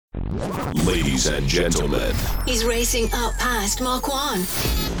Ladies and gentlemen, he's racing up past Mach 1,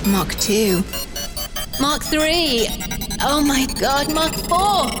 Mach 2, Mach 3, oh my god, Mach 4,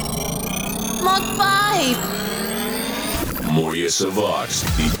 Mach 5. Moria Savox,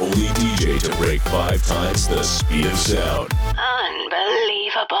 the only DJ to break 5 times the speed of sound.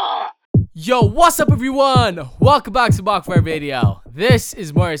 Unbelievable. Yo, what's up everyone? Welcome back to Mach-5 Radio. This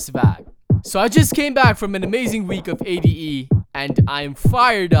is Moria Savox. So I just came back from an amazing week of ADE and I'm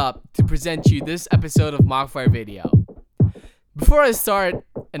fired up to present you this episode of Mach-5 Radio. Before I start,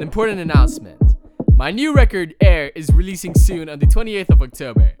 an important announcement. My new record, Air, is releasing soon on the 28th of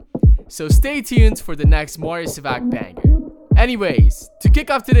October. So stay tuned for the next Moria Savox banger. Anyways, to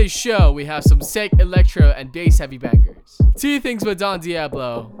kick off today's show, we have some sick electro and bass heavy bangers. Two Things by Don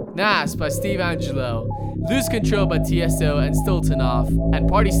Diablo, KNAS by Steve Angello, Lose Control by Tiesto and Stoltenoff, and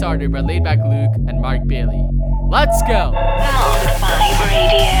Party Starter by Laidback Luke and Mark Bailey. Let's go! Mach-5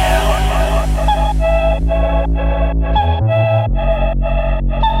 Radio.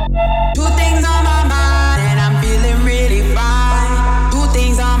 Two things on my mind and I'm feeling really fine. Two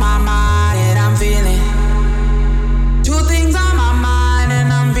things on my mind and I'm feeling. Two things on my mind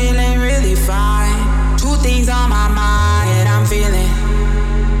and I'm feeling really fine. Two things on my mind and I'm feeling.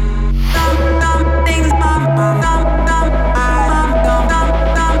 Things on my mind. Things on my mind.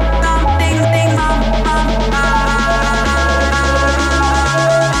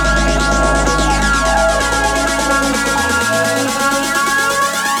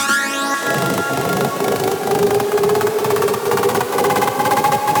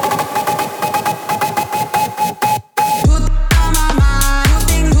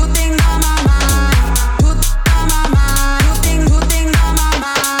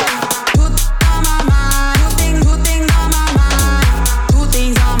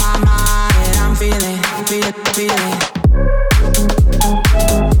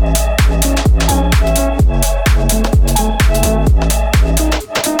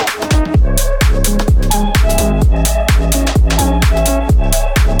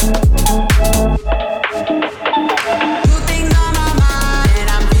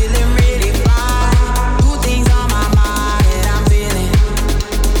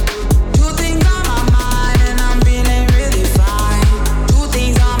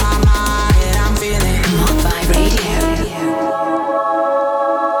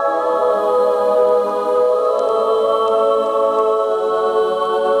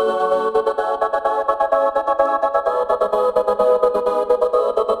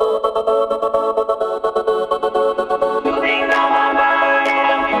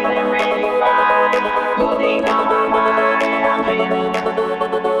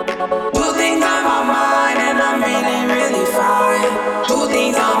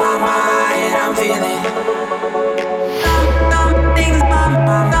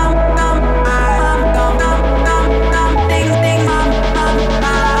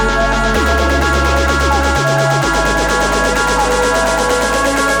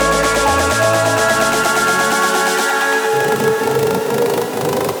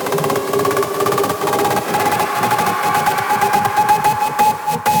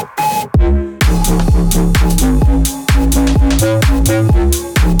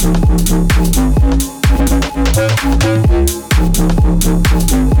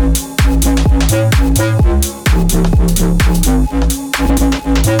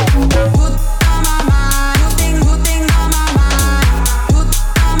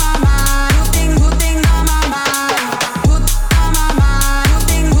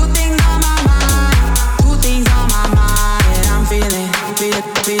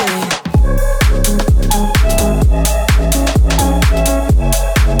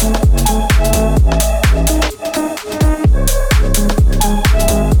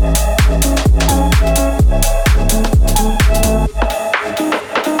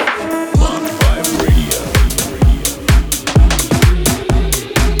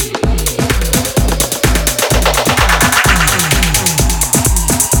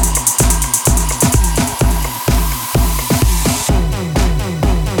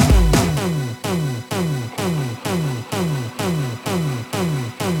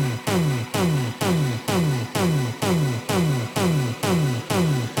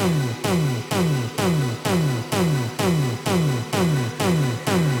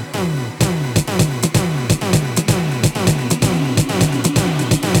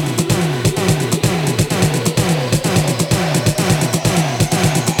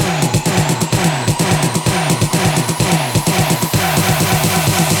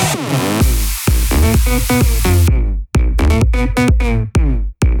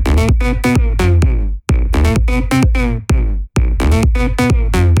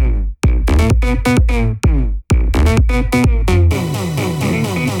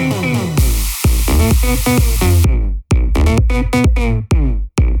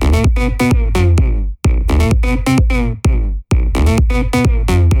 Mach-5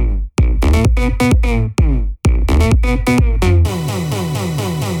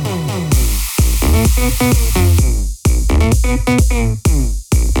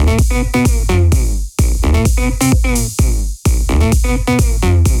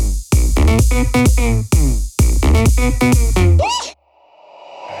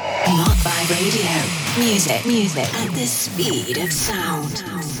 Radio. Music at the speed of sound.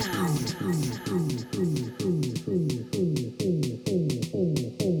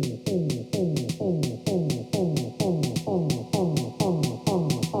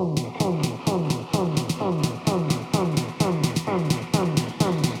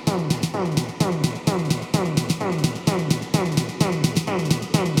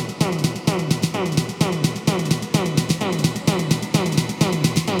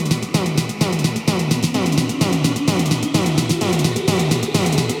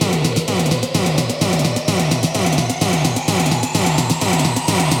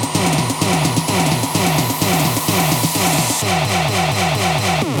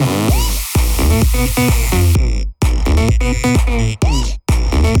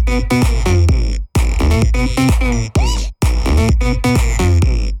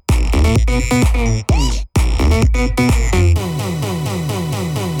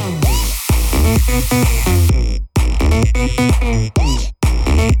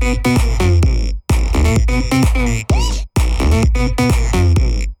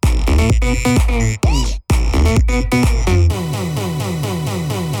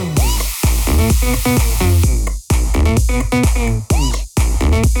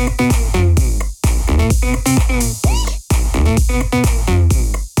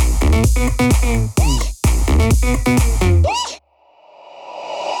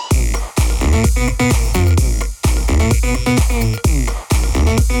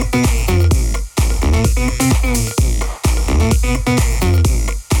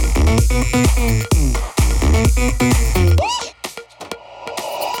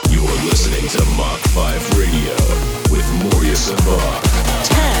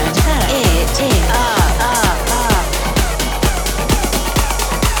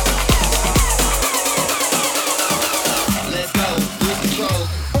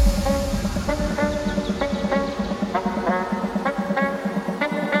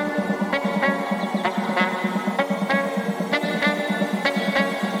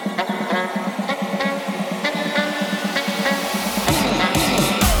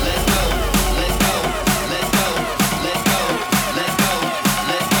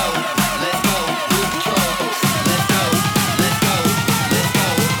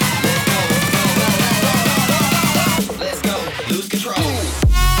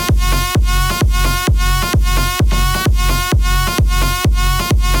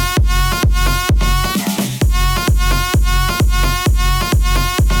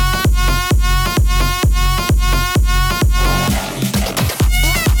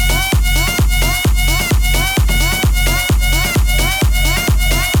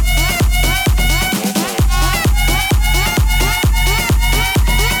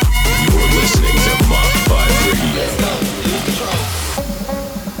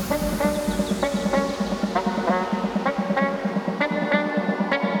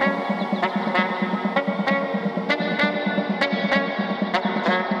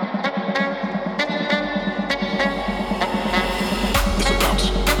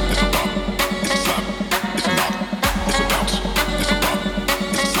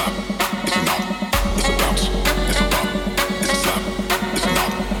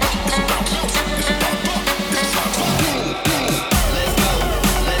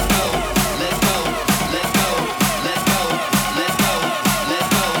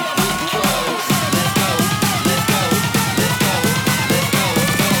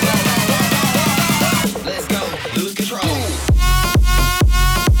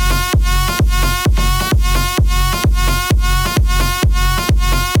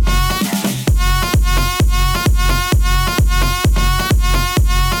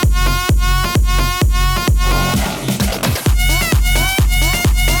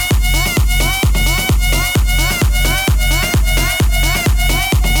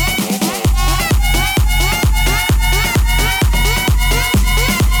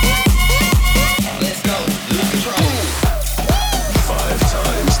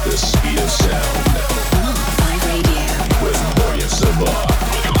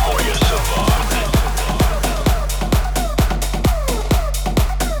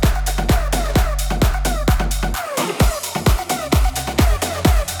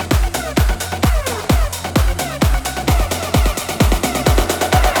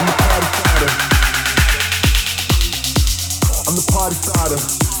 starter.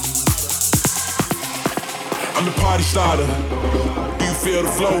 I'm the party starter. Do you feel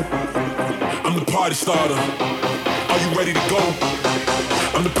the flow? I'm the party starter. Are you ready to go?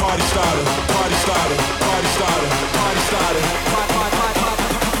 I'm the party starter. Party starter. Party starter. Party starter.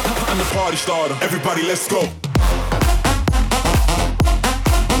 I'm the party starter. Everybody, let's go.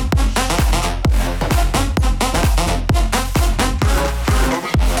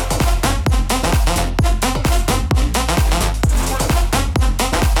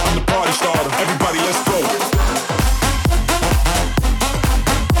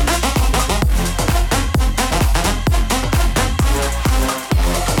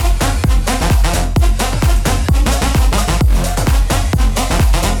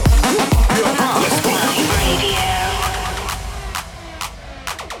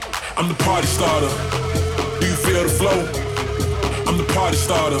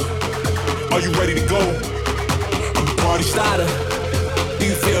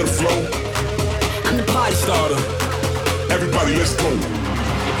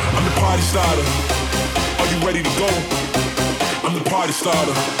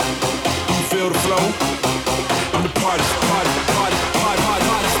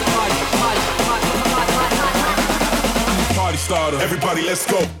 Everybody, let's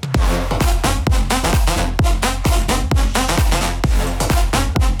go.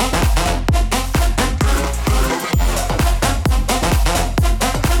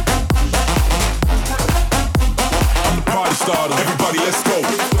 I'm the party starter. Everybody, let's go.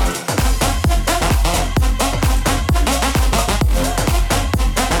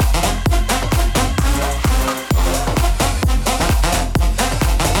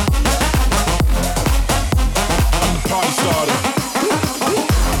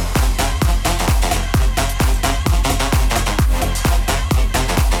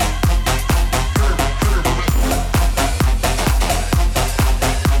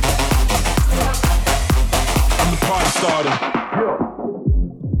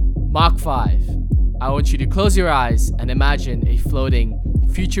 Mach-5. I want you to close your eyes and imagine a floating,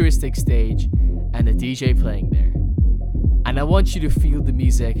 futuristic stage and a DJ playing there. And I want you to feel the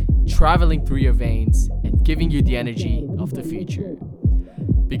music traveling through your veins and giving you the energy of the future.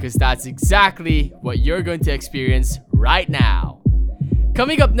 Because that's exactly what you're going to experience right now.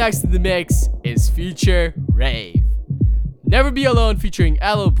 Coming up next in the mix is Future Rave. Never Be Alone featuring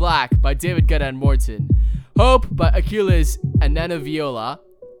Aloe, Blacc by David Guetta and MORTEN. Hope by Achilles and Nanoviola.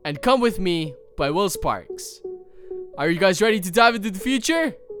 And Come With Me by Will Sparks. Are you guys ready to dive into the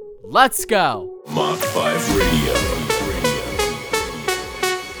future? Let's go! Mach-5 Radio.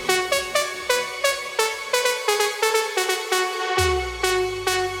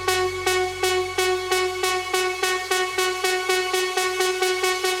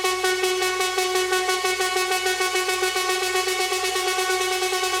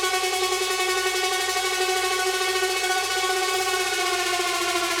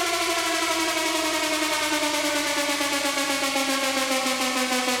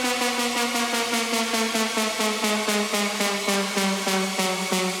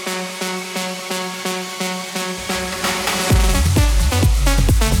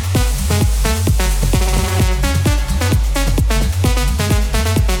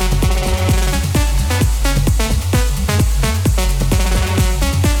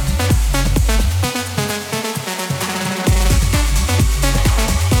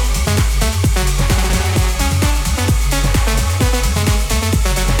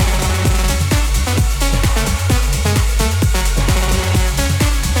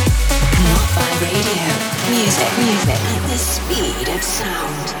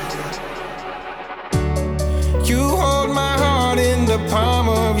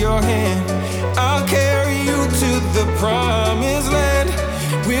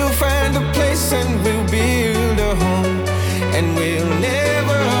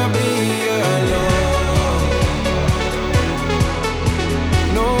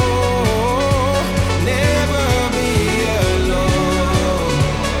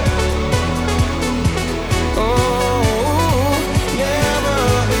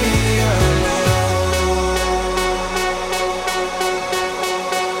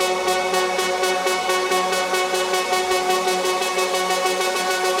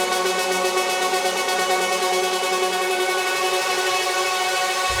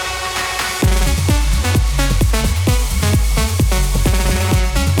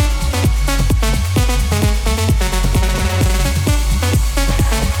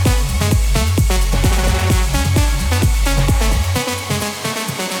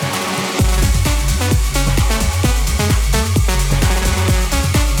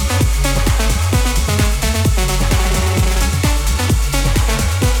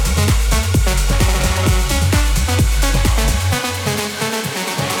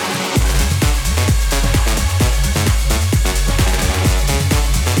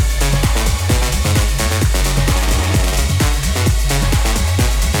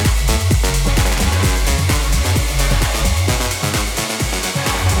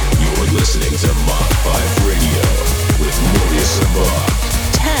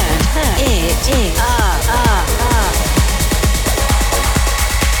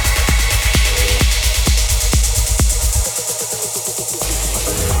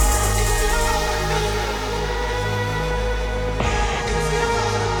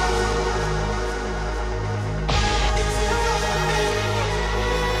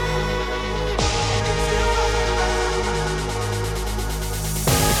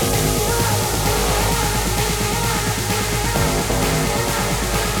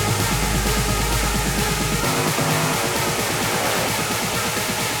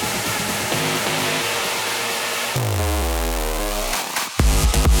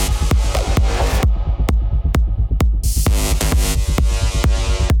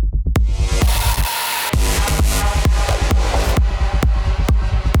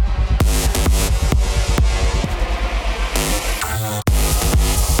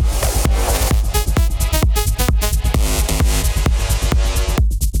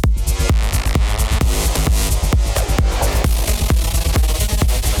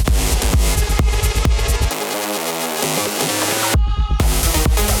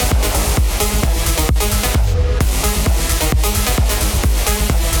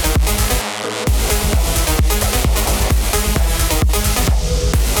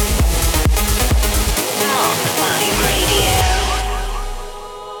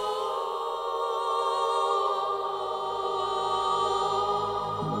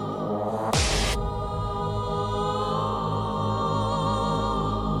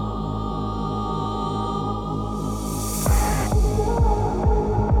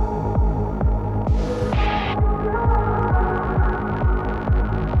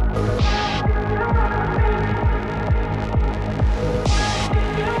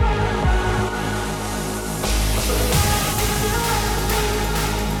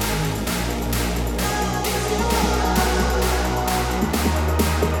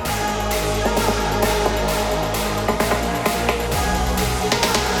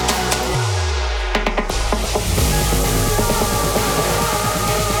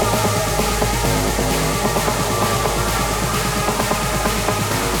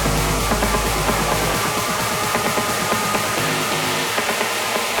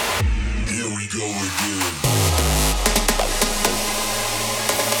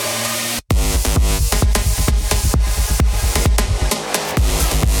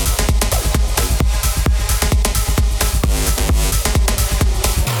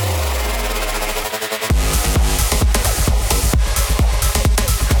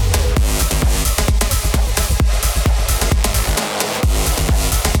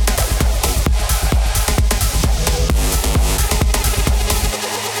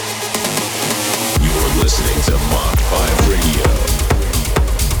 Mach-5 Radio.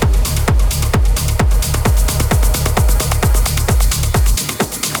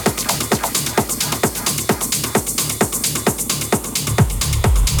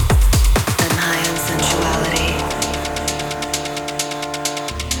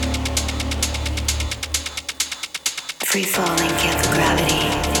 Free falling, cancel gravity.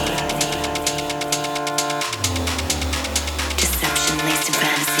 Deception laced in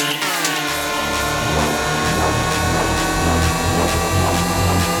fantasy.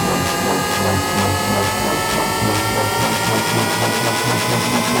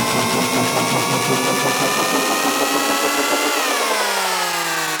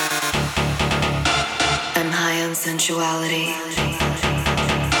 I'm high on sensuality.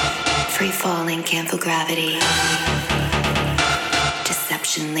 Free falling, cancel gravity.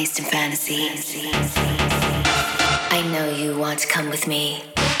 Deception laced in fantasy. I know you want to come with me.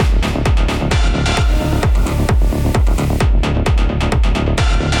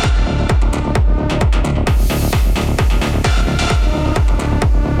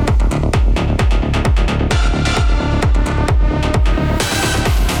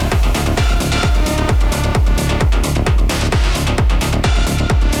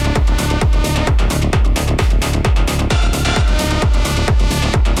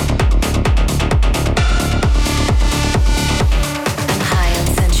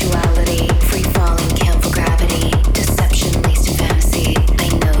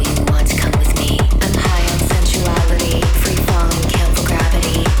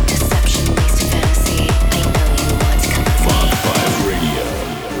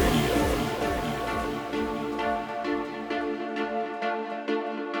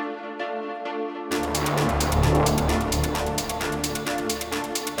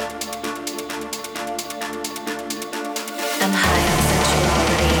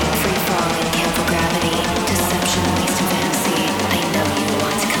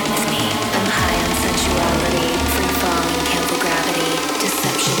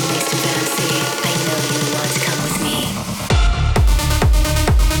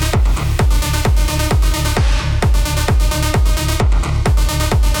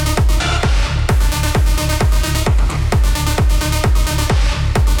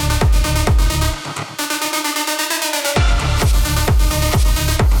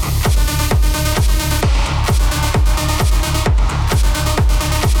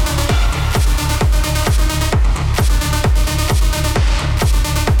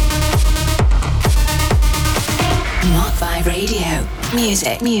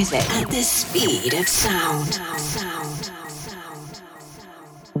 Music at the speed of sound.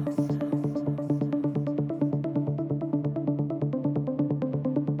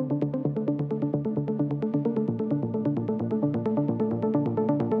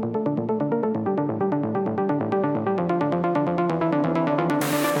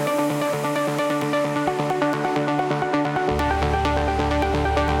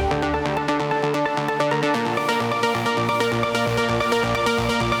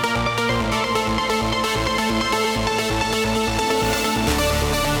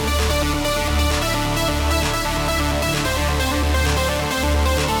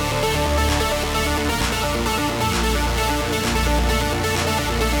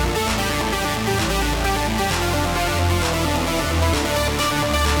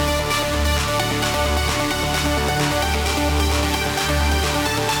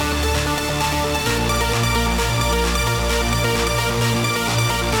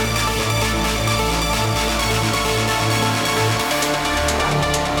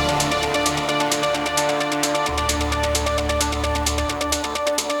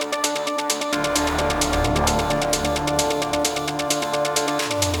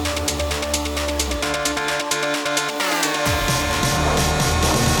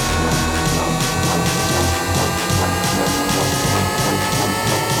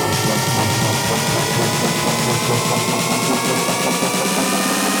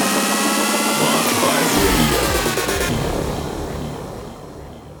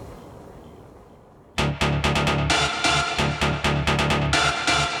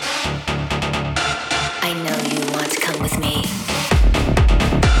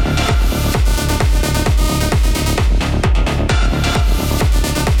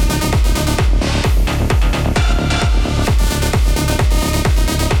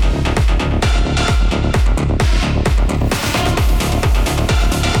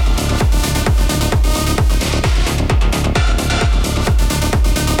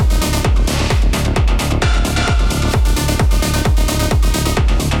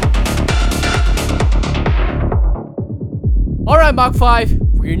 Alright, Mach-5,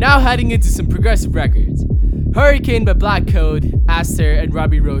 we're now heading into some progressive records. Hurricane by BlackCode, Aster, and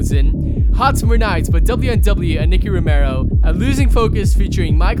Robbie Rosen. Hot Summer Nights by WNW and Nicky Romero. And Losing Focus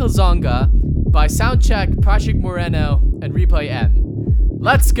featuring Micheal Zhonga by SOUNDCHECK, Project Moreno, and Replay M.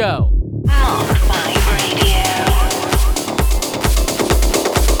 Let's go! Mach-5 Radio.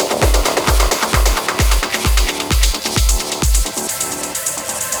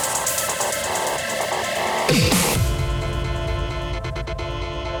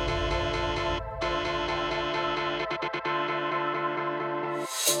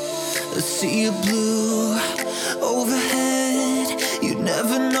 A sea of blue overhead. You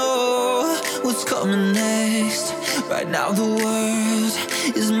never know what's coming next. Right now the world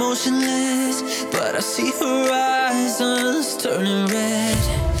is motionless, but I see horizons turning red.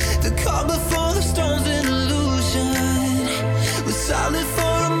 The calm before the storm's an illusion. We're silent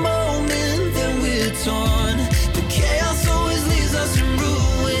for a moment, then we're torn. The chaos always leaves us in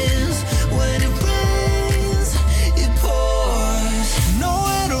ruins. When it rains, it pours.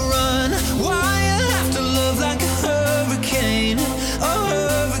 Nowhere to run. Why I have to love like a hurricane, a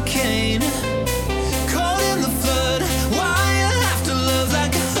hurricane. Caught in the flood. Why I have to love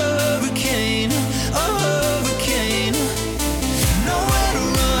like a hurricane, a hurricane. Nowhere to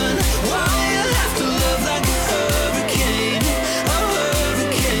run. Why I have to love like a hurricane, a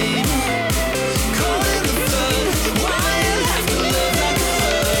hurricane. Caught in the flood. Why I have to love like a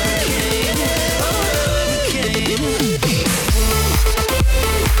hurricane, a hurricane.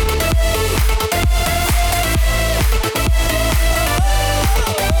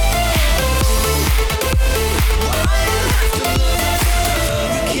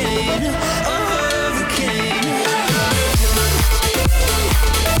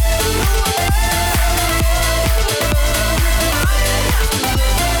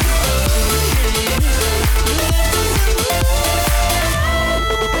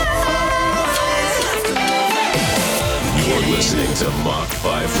 You're listening to Mach-5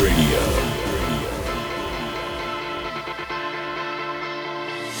 Radio.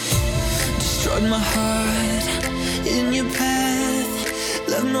 Destroyed my heart in your path.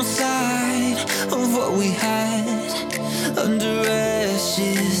 Left no sign of what we had. Under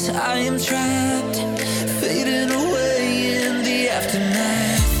ashes I am trapped, fading away in the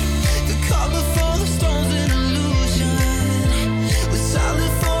aftermath. The calm before the storm's an illusion. We're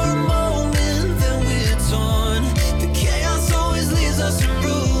silent for a moment, then we're torn. The chaos always leaves us in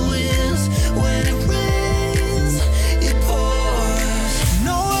ruins. When it rains, it pours.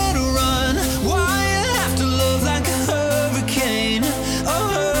 Nowhere to run. Why I have to love like a hurricane, a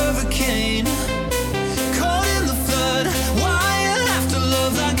hurricane. Caught in the flood. Why I have to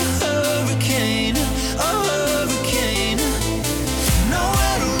love like a hurricane, a hurricane.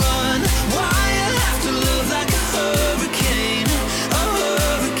 Nowhere to run. Why I have to love like a hurricane, a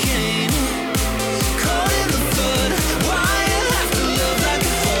hurricane. Caught in the flood. Why I have to love like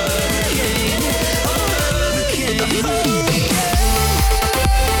a hurricane, a hurricane.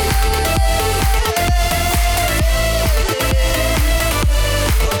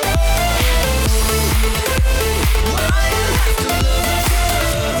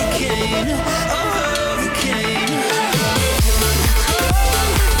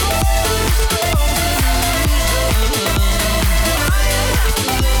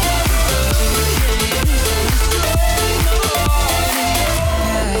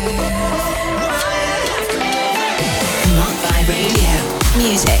 Mach-5 Radio.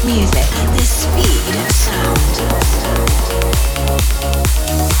 Music at the speed of sound.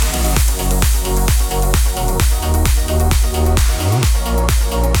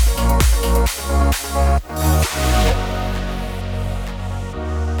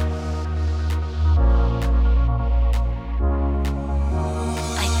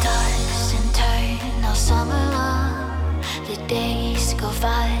 I toss and turn all summer long. The days go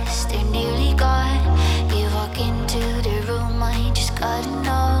fast, they're nearly gone. You walk into the room, I just gotta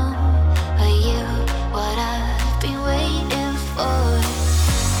know. Are you what I've been waiting for?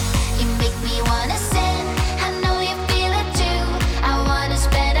 You make me wanna sin, I know you feel it too. I wanna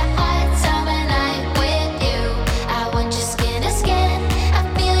spend a hot summer night with you. I want your skin to skin, I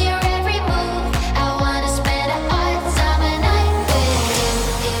feel your every move. I wanna spend a hot summer night with you.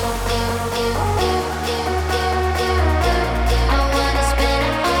 I wanna spend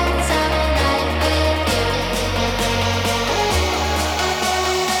a hot summer night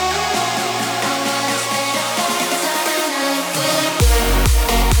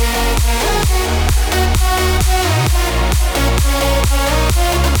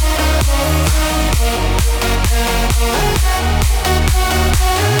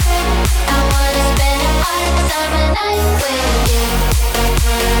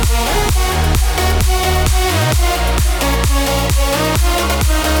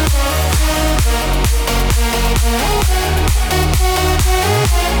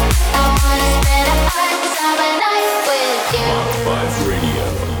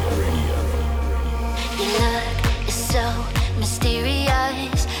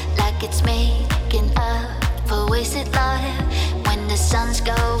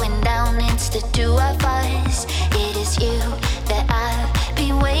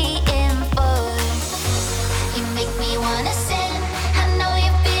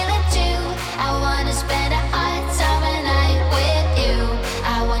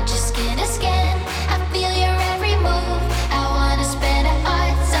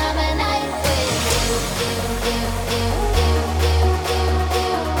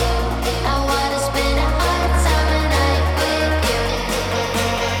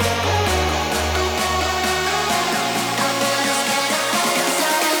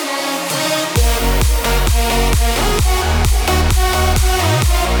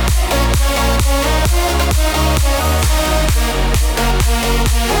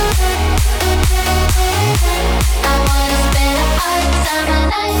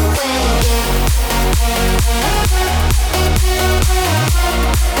night with you.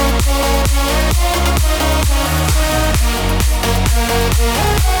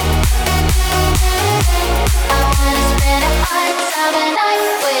 I wanna spend a night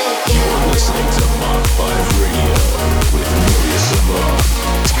with you. Listening to Mach-5 Radio with Moria Savant.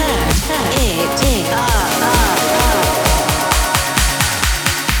 Turn it up.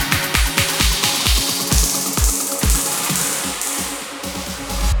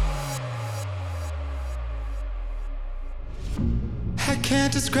 I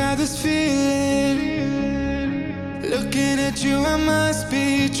can't describe this feeling. Looking at you, I must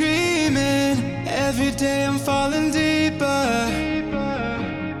be dreaming. Every day I'm falling deeper.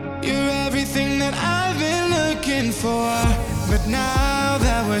 You're everything that I've been looking for. But now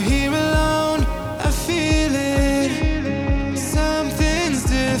that we're here alone, I feel it. Something's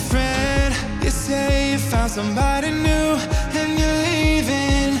different. You say you found somebody new and you're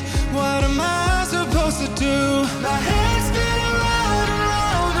leaving. What am I supposed to do? My head's spinning round and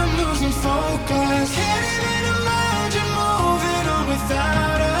round, I'm losing focus. Can't even imagine moving on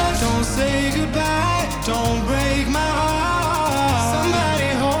without us. Don't say goodbye, don't break my heart. Somebody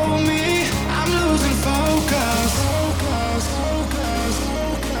hold me, I'm losing focus. Focus, focus,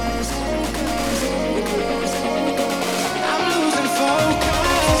 focus, focus, focus, focus. I'm losing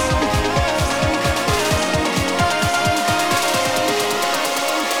focus.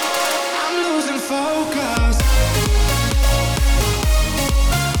 I'm losing focus.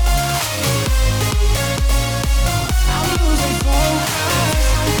 I'm losing focus.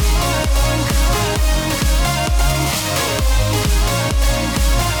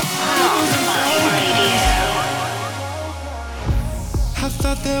 I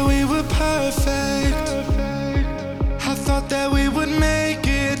thought that we were perfect. I thought that we would make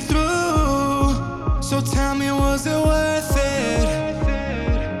it through. So tell me, was it worth it?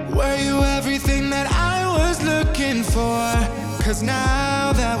 Were you everything that I was looking for? 'Cause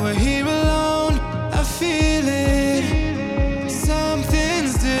now that we're here alone, I feel it.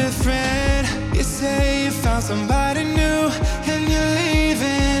 Something's different. You say you found somebody new and you're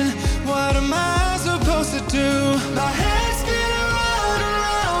leaving. What am I supposed to do? My head's spinning round and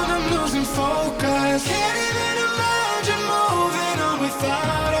round, I'm losing focus. Can't even imagine moving on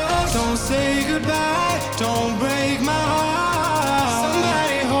without us. Don't say goodbye, don't break my heart.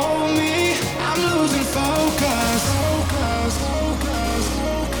 Somebody hold me, I'm losing focus. Focus, focus,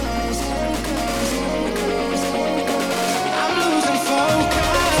 focus, focus, focus, focus. I'm losing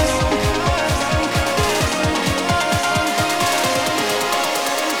focus.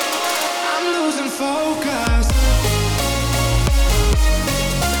 I'm losing focus.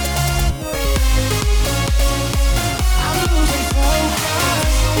 I'm losing focus.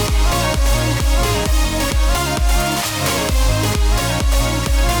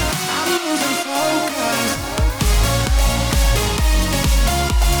 I'm losing focus.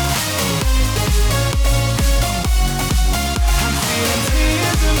 I'm feeling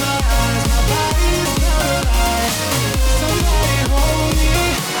tears in my eyes. My body's paralyzed. Somebody hold me.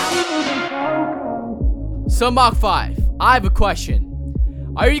 I'm losing focus. So Mach-5, I have a question.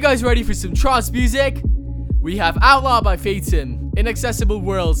 Are you guys ready for some trance music? We have Outlaw by Fatum, Inaccessible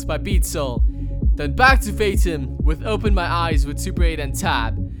Worlds by Beat Soul, then back to Fatum with Open My Eyes with Super 8 and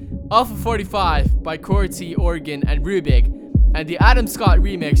Tab, Alpha 45 by Corti, Organ and Rubik, and the Adam Scott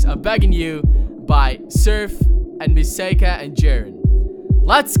remix of Begging You by Surf and Miseka and Jaren.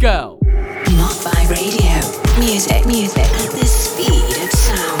 Let's go! Mach-5 Radio. Music at the speed of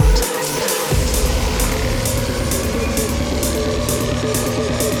sound.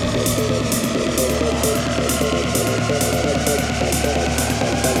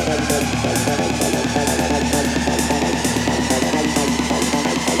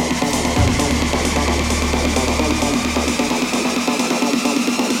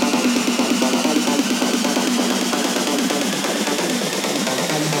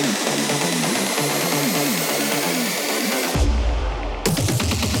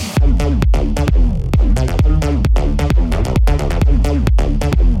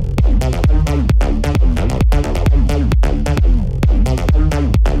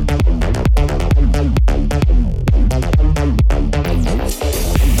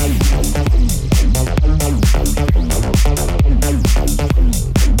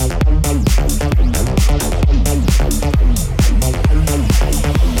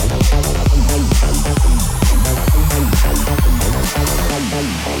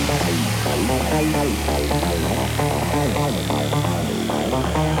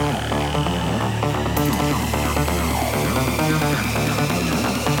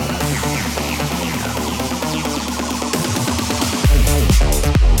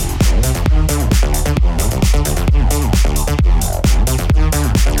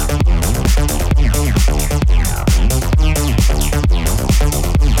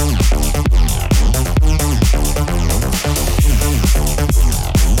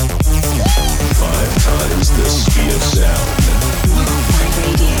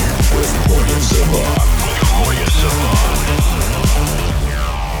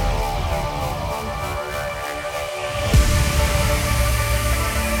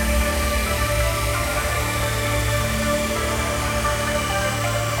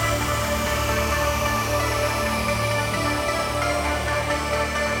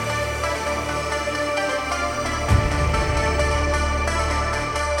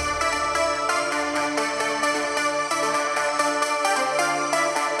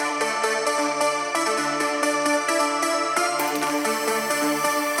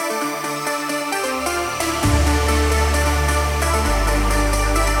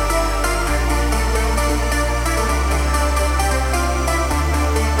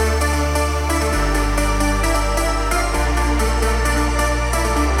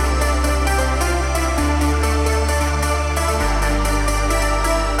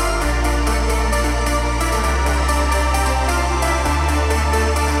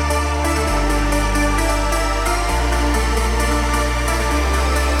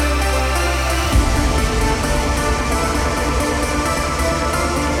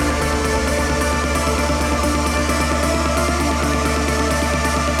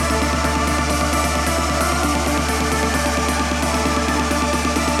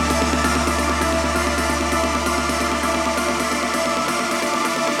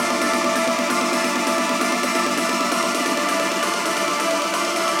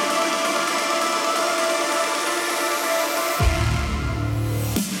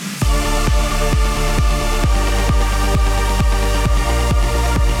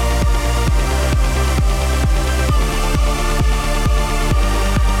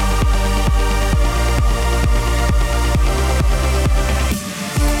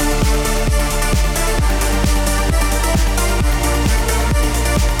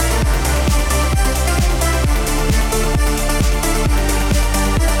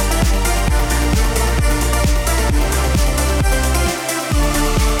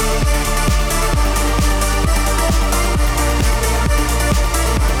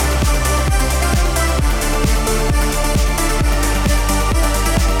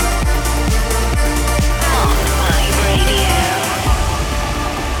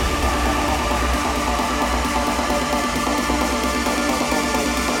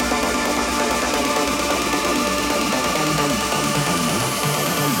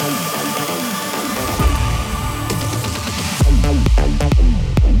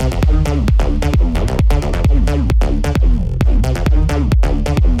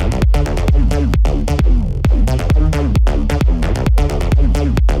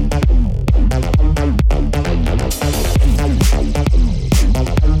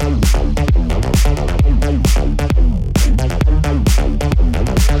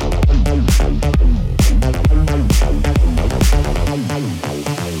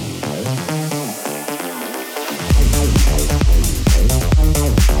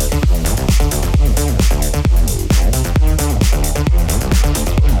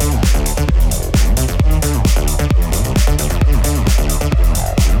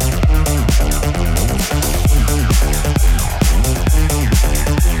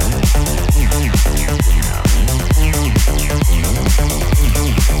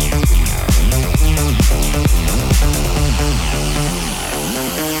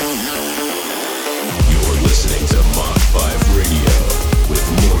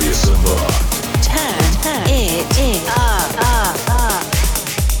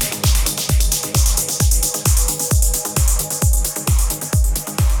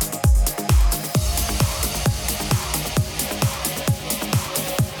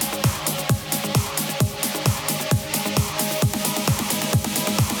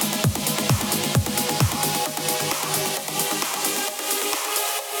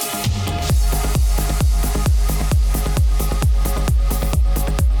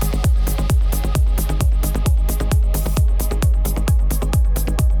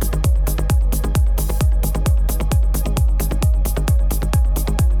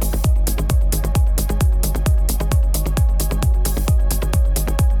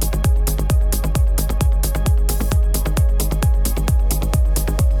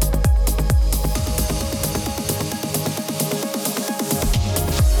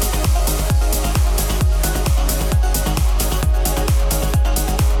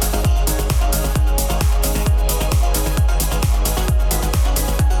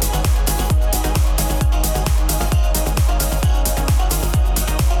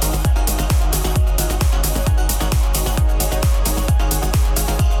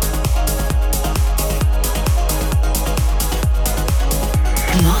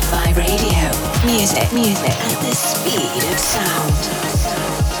 Mach-5 Radio. Music at the speed of sound.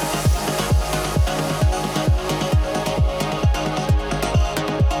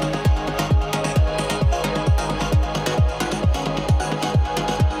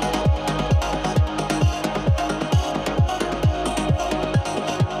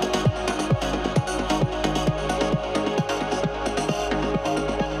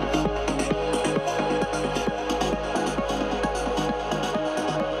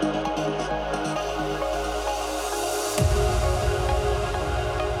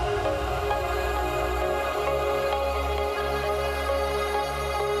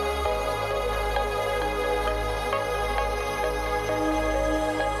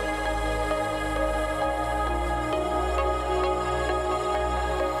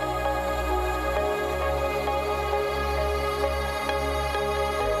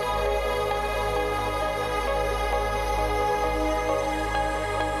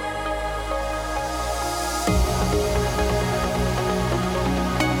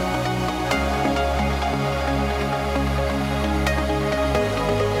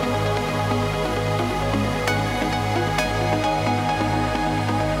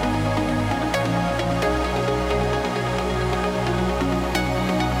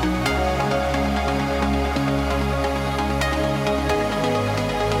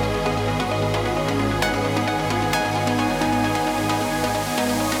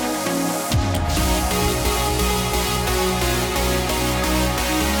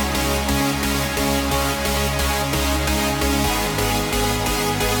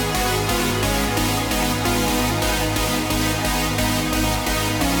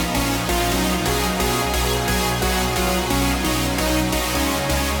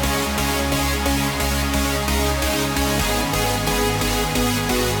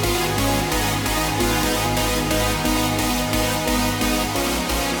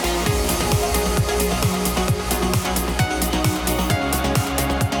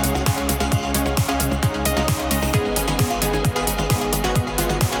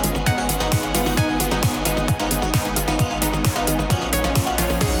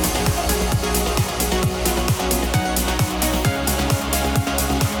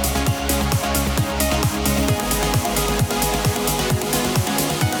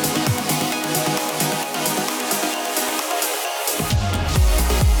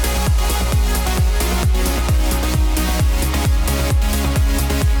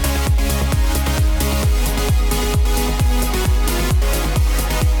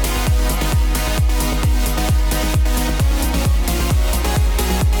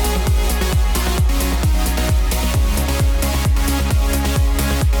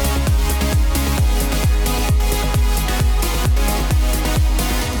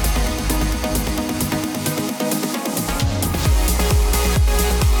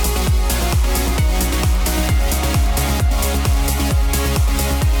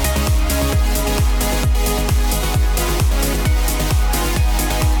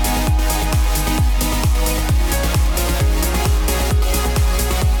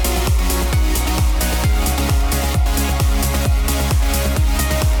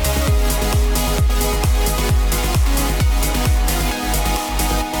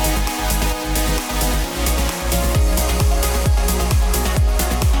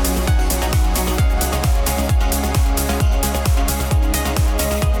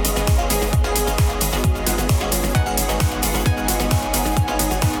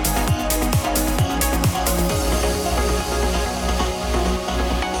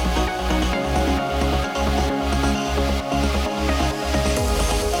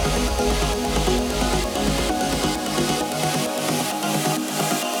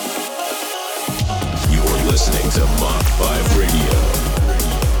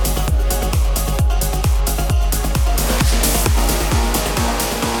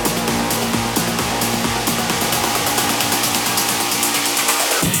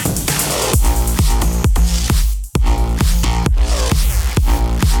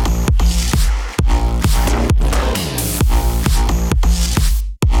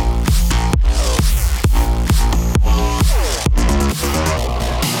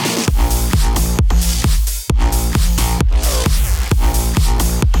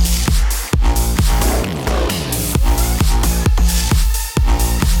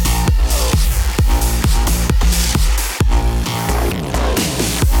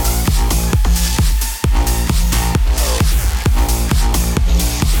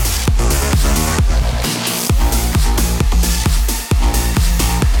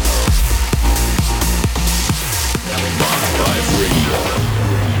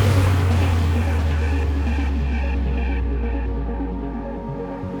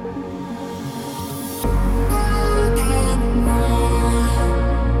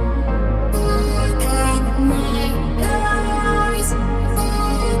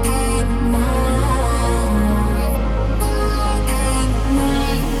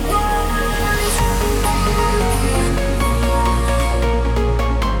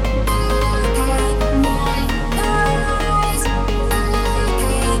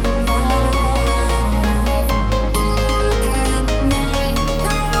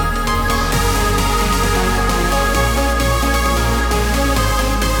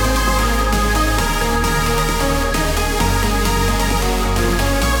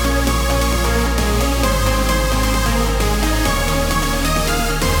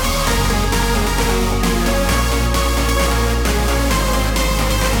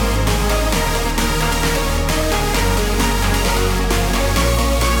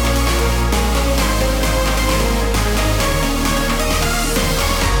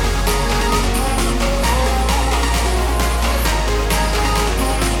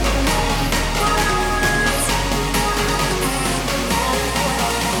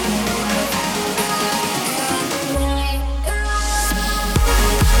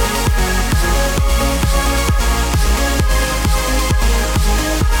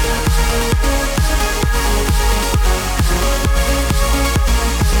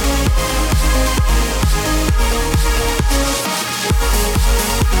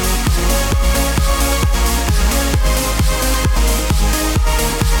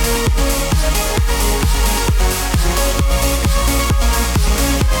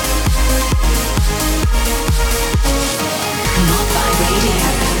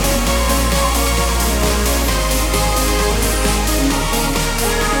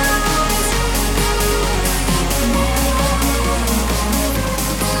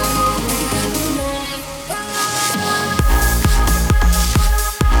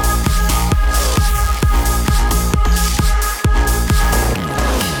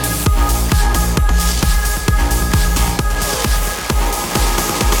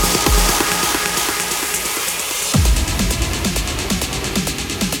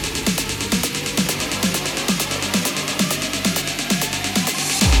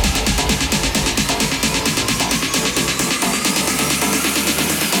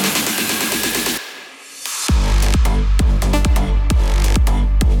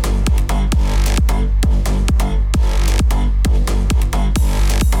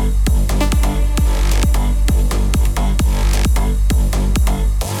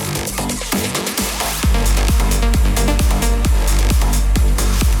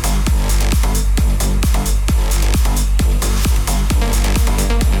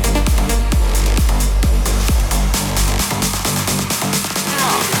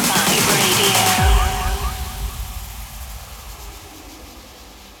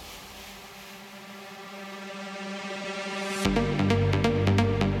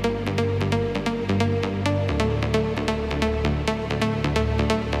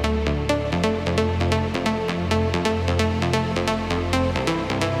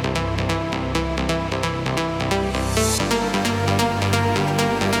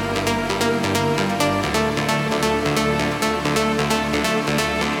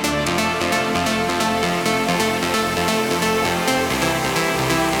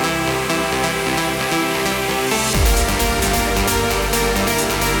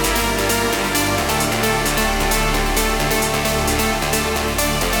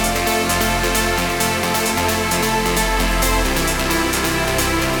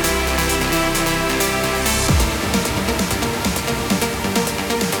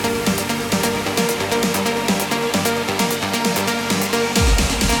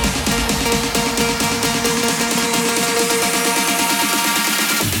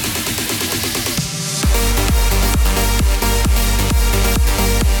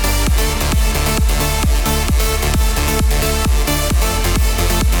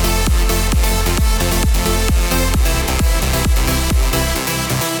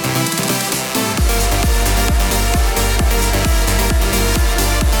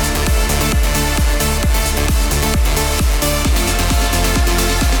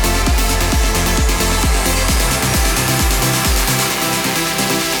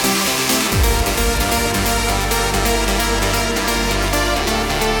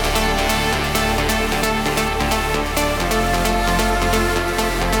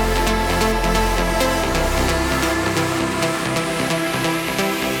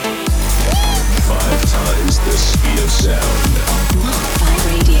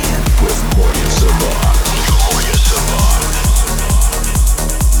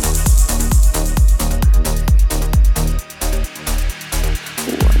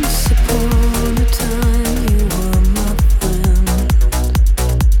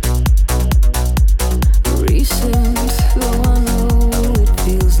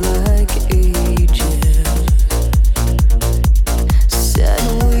 Said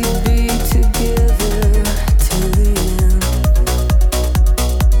we'd be together till the end.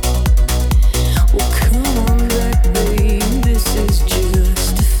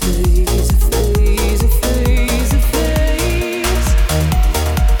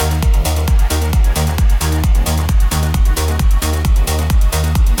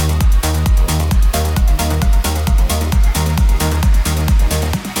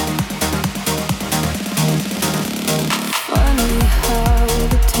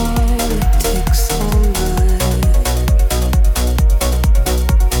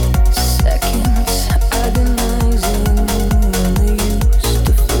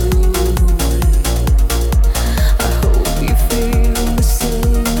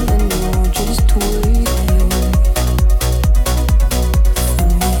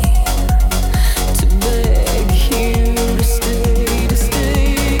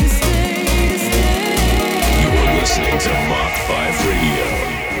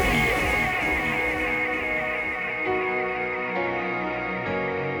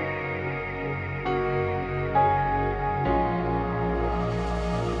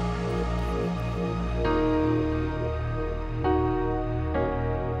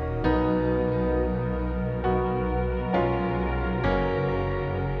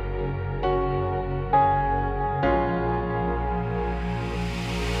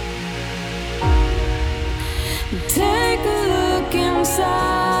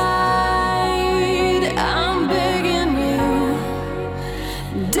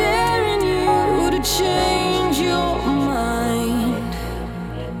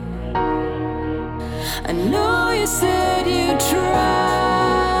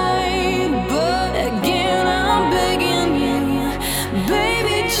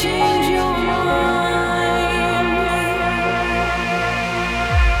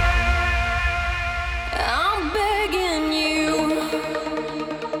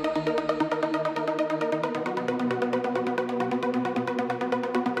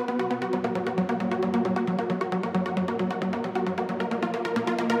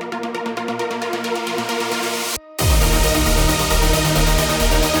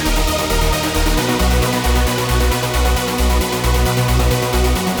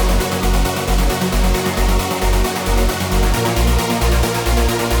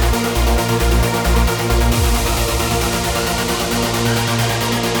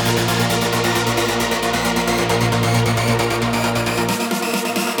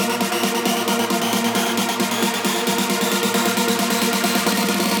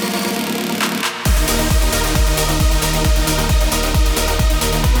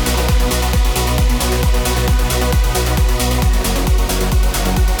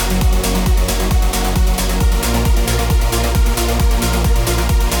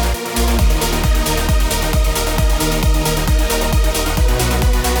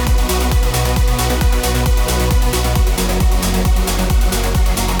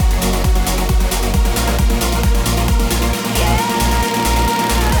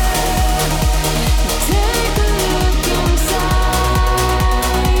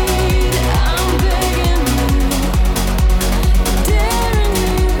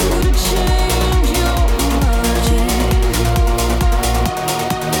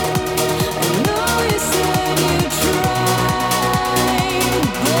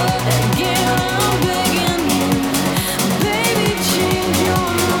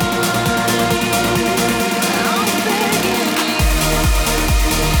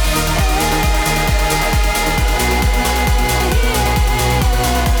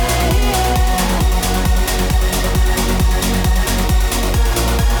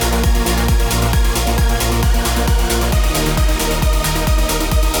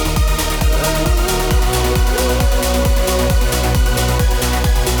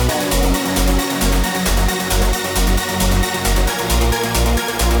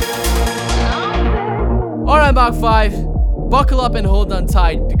 Mach-5, buckle up and hold on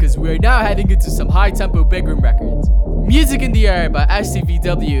tight because we are now heading into some high-tempo big room records. Music in the Air by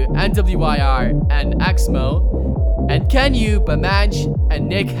STVW, NWYR, and Exmo, and Can You by Manj and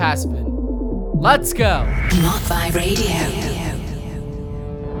Nick Haspin. Let's go! Mach-5 Radio.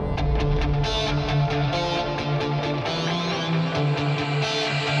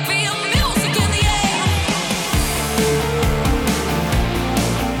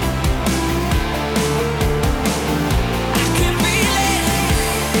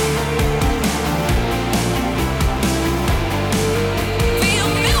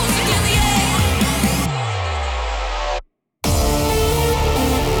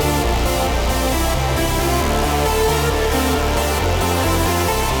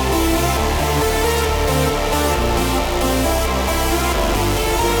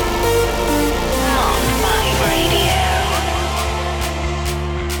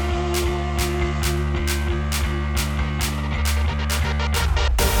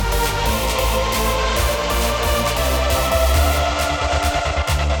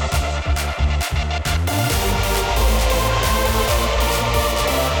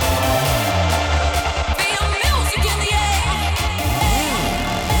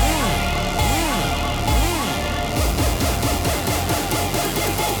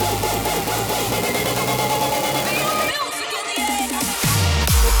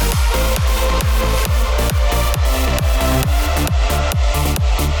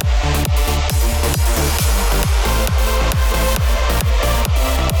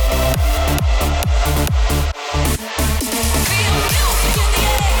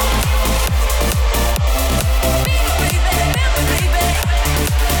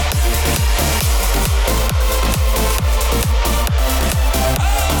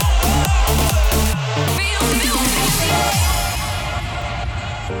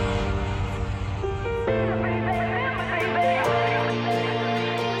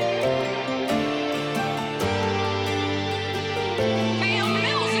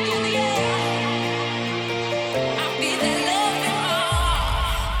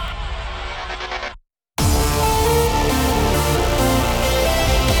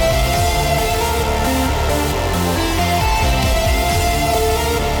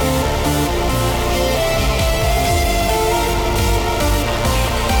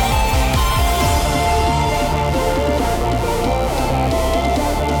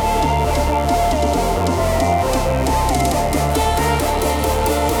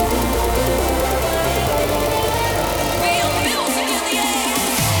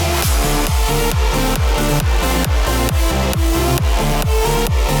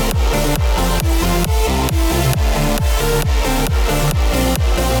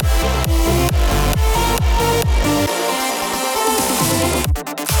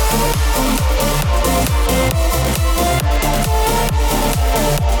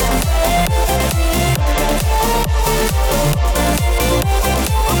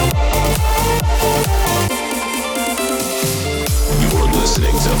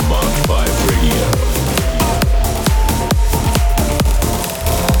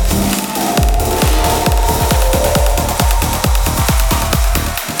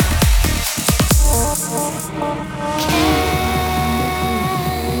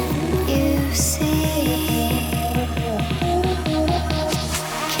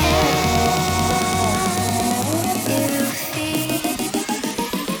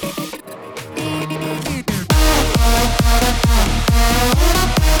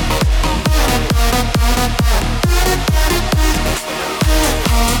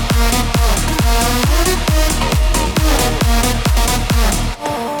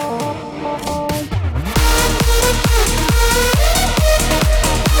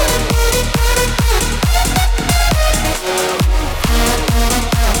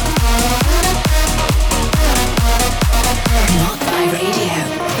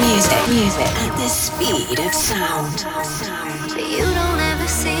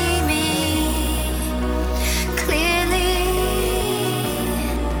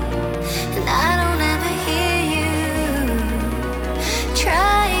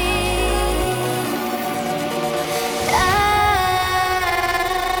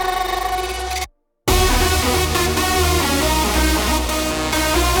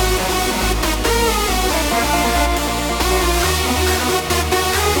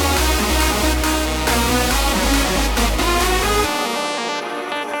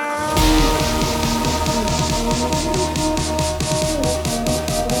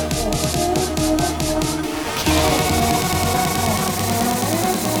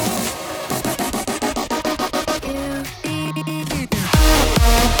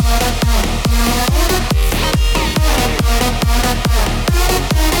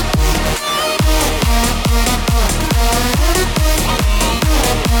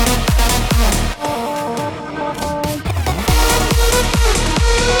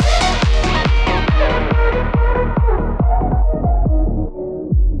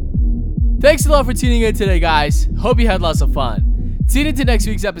 all for tuning in today, guys. Hope you had lots of fun. Tune into next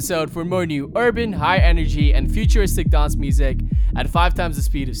week's episode for more new urban, high energy, and futuristic dance music at 5 times the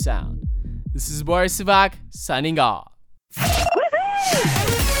speed of sound. This is Boris Savak, signing off.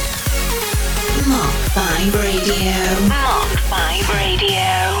 Mach-5 Radio. Mach-5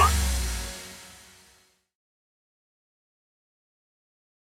 Radio.